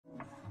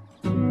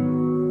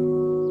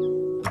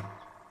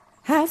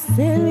How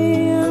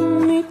silly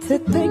of me to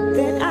think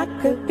that I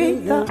could be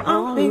the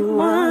only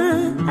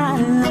one.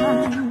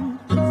 I'm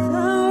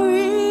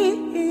sorry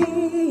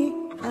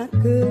I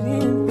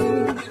couldn't be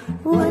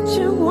what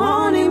you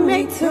wanted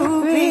me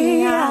to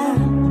be.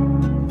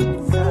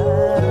 I'm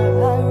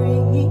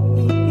sorry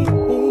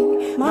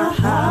my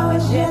heart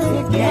was just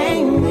a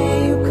game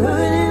and you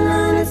couldn't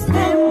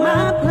understand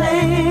my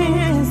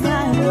plans.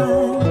 I'm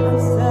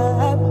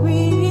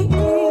sorry,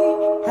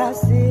 how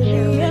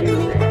silly of me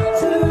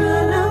to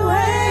run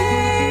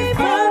away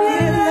from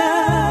your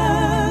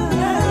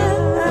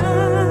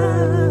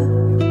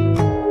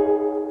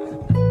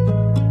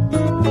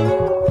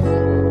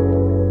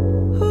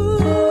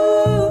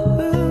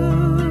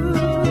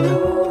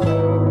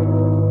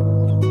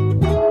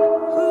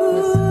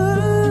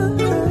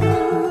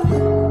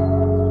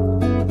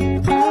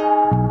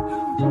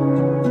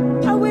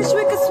I wish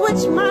we could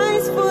switch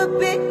minds for a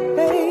bit,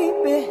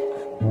 baby.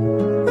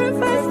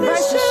 Reverse the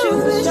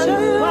shoes and show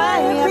you why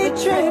I be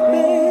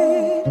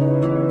tripping.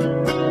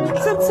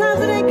 Sometimes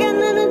it ain't got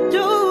nothing to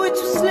do with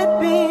you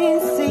slipping.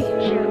 See,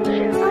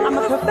 I'm a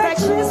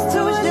perfectionist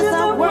too, it's just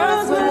our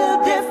worlds were a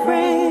little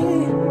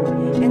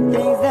different. And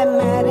things that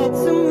matter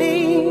to me,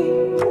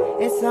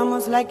 it's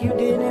almost like you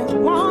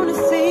didn't want to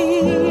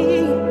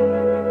see.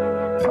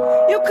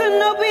 You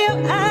couldn't open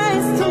your eyes.